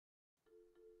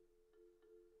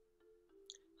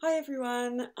Hi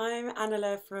everyone, I'm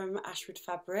Anela from Ashwood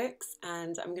Fabrics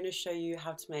and I'm going to show you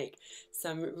how to make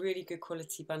some really good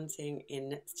quality bunting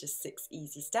in just 6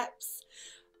 easy steps.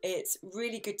 It's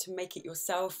really good to make it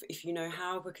yourself if you know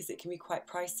how, because it can be quite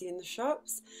pricey in the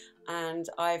shops, and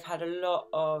I've had a lot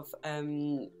of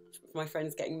my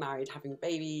friends getting married, having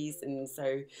babies, and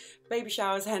so baby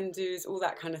showers, hen dos, all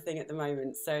that kind of thing at the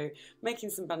moment. So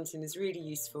making some bunting is really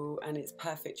useful and it's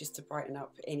perfect just to brighten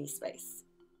up any space.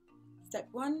 Step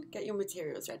 1, get your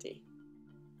materials ready.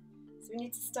 So we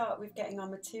need to start with getting our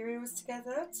materials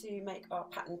together to make our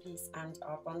pattern piece and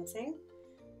our bunting.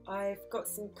 I've got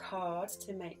some card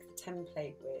to make the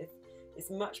template with. It's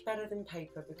much better than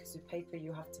paper because with paper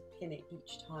you have to pin it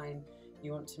each time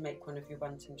you want to make one of your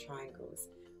bunting triangles.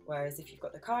 Whereas if you've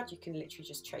got the card, you can literally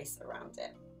just trace around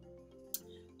it.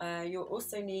 You'll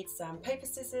also need some paper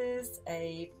scissors,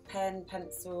 a pen,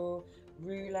 pencil,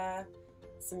 ruler,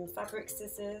 some fabric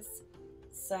scissors,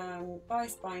 some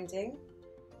bias binding.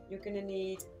 You're going to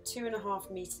need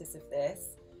 2.5 meters of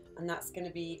this, and that's going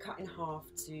to be cut in half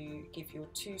to give you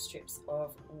 2 strips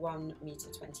of 1.25 meter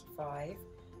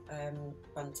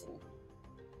bunting.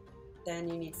 Then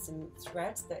you need some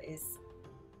thread that is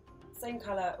same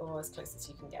colour or as close as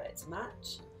you can get it to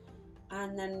match,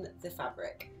 and then the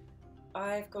fabric.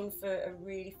 I've gone for a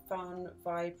really fun,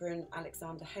 vibrant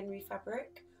Alexander Henry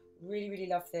fabric. Really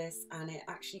love this, and it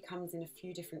actually comes in a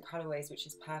few different colorways, which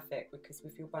is perfect because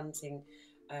with your bunting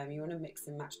you want to mix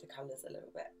and match the colors a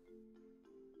little bit.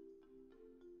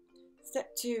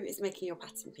 Step 2 is making your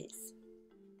pattern piece.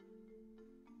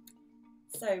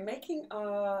 So making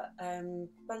our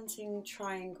bunting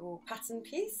triangle pattern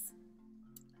piece,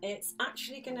 it's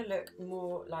actually going to look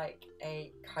more like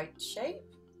a kite shape.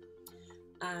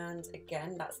 And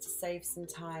again, that's to save some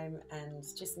time and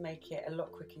just make it a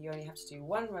lot quicker. You only have to do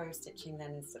 1 row of stitching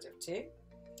then instead of 2.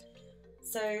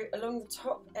 So along the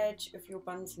top edge of your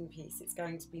bunting piece, it's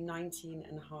going to be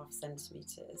 19.5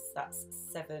 centimeters. That's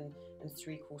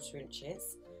 7.75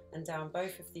 inches. And down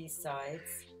both of these sides,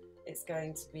 it's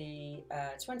going to be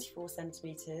 24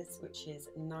 centimeters, which is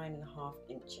 9.5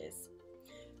 inches.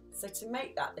 So to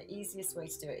make that, the easiest way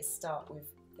to do it is start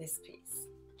with this piece.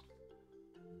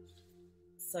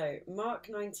 So mark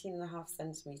 19.5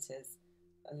 centimeters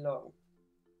along.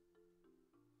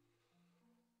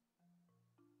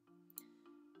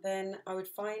 Then I would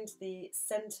find the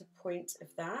center point of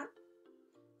that.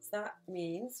 So that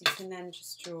means you can then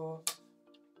just draw a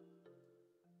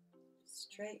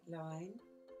straight line .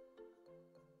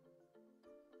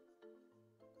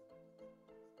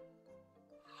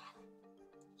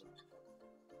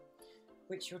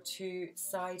 Which your 2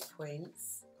 side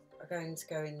points are going to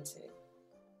go into.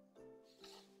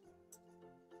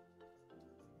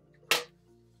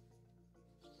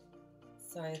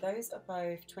 So those are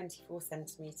both 24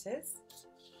 centimeters.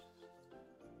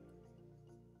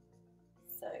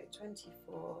 So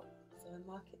 24, so I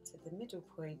mark it to the middle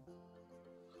point.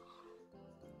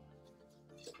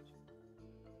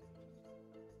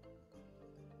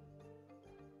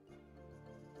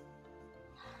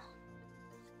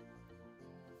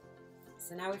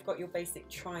 So now we've got your basic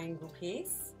triangle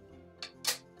piece.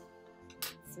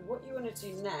 So what you want to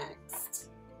do next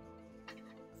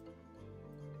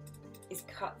is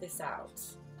cut this out,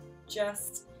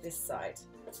 just this side.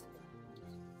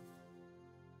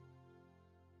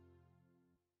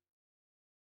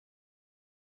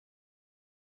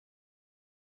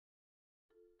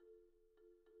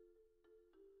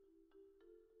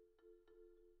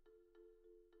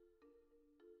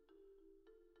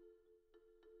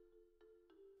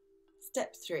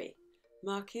 Step 3,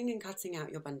 marking and cutting out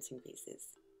your bunting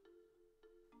pieces.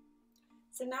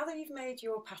 So now that you've made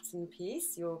your pattern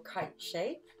piece, your kite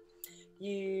shape,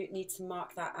 you need to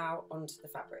mark that out onto the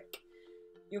fabric.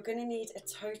 You're going to need a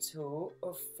total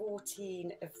of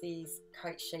 14 of these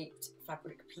kite-shaped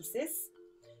fabric pieces.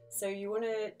 So you want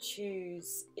to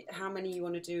choose how many you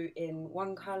want to do in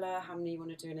one colour, how many you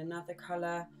want to do in another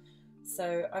colour.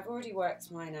 So I've already worked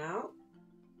mine out.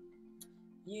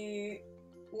 You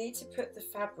need to put the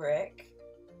fabric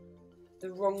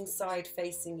the wrong side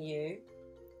facing you.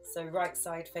 So right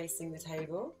side facing the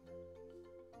table.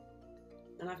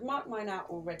 And I've marked mine out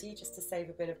already just to save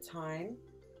a bit of time,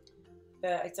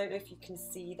 but I don't know if you can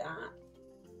see that.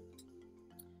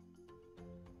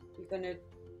 You're going to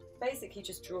basically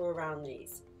just draw around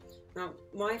these. Now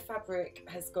my fabric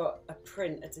has got a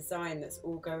print, a design that's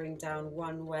all going down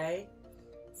one way,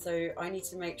 so I need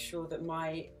to make sure that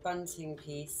my bunting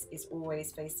piece is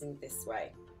always facing this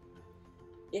way.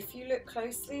 If you look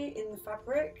closely in the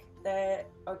fabric, there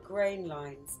are grain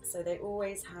lines, so they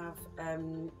always have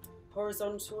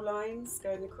horizontal lines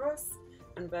going across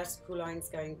and vertical lines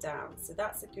going down. So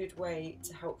that's a good way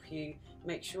to help you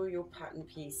make sure your pattern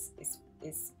piece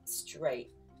is straight.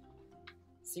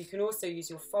 So you can also use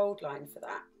your fold line for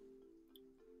that.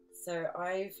 So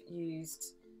I've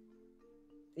used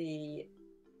the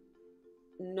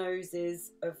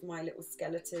noses of my little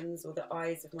skeletons, or the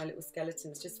eyes of my little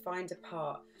skeletons. Just find a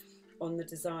part on the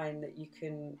design that you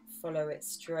can follow it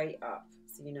straight up,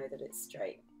 so you know that it's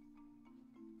straight.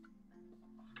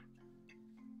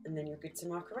 And then you're good to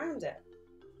mark around it.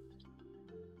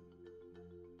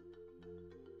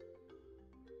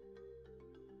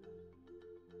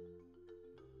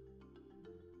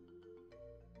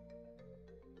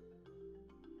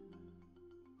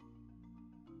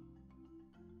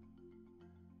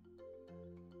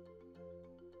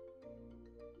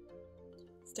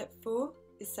 Step 4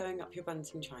 is sewing up your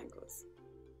bunting triangles.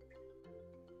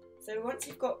 So once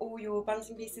you've got all your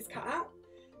bunting pieces cut out,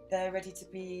 they're ready to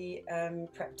be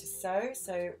prepped to sew.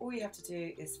 So all you have to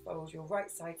do is fold your right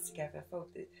sides together,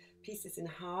 fold the pieces in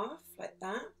half like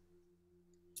that.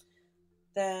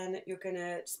 Then you're going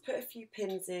to just put a few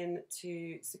pins in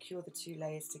to secure the two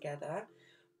layers together.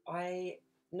 I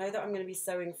know that I'm going to be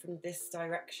sewing from this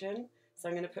direction, so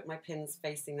I'm going to put my pins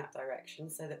facing that direction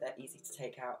so that they're easy to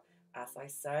take out as I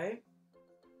sew.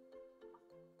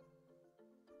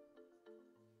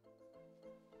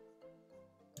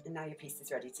 And now your piece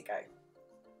is ready to go.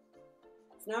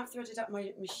 So now I've threaded up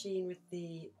my machine with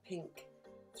the pink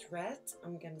thread.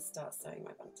 I'm going to start sewing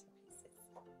my bunting pieces.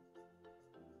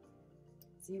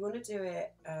 So you want to do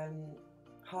it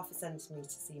 1/2 centimetre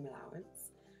seam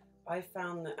allowance. I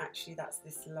found that actually that's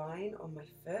this line on my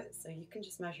foot, so you can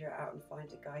just measure it out and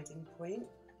find a guiding point.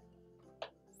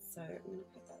 So I'm going to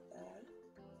put that there,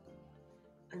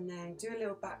 and then do a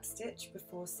little back stitch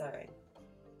before sewing.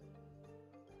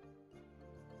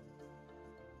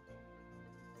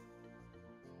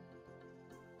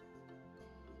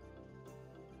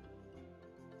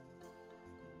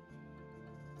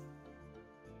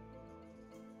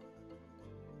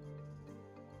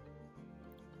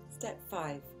 Step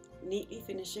 5, neatly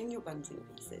finishing your bunting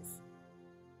pieces.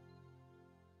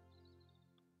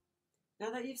 Now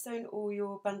that you've sewn all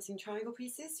your bunting triangle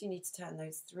pieces, you need to turn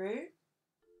those through.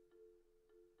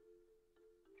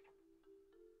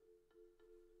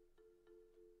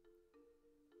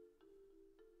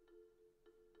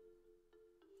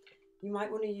 You might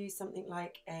want to use something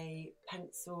like a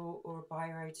pencil or a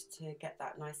biro to get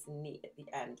that nice and neat at the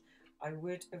end. I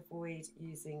would avoid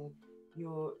using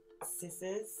your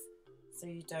scissors so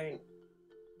you don't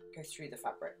go through the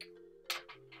fabric.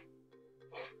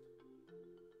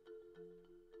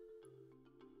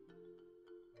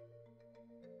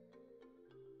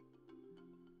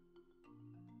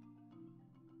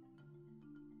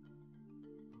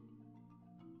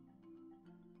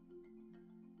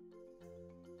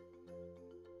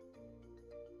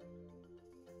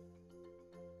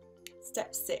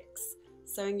 Step 6,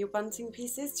 sewing your bunting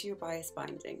pieces to your bias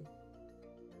binding.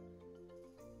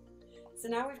 So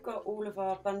now we've got all of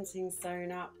our bunting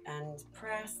sewn up and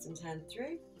pressed and turned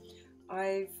through.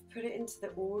 I've put it into the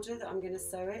order that I'm going to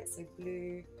sew it, so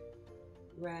blue,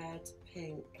 red,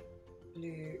 pink,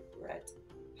 blue, red,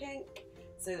 pink,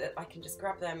 so that I can just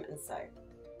grab them and sew.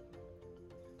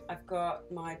 I've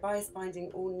got my bias binding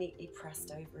all neatly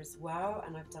pressed over as well,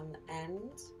 and I've done the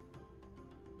end.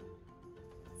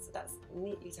 So that's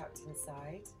neatly tucked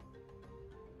inside.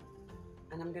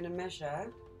 And I'm going to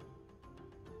measure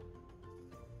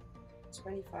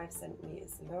 25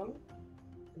 centimetres long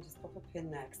and just pop a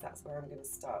pin there because that's where I'm going to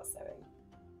start sewing.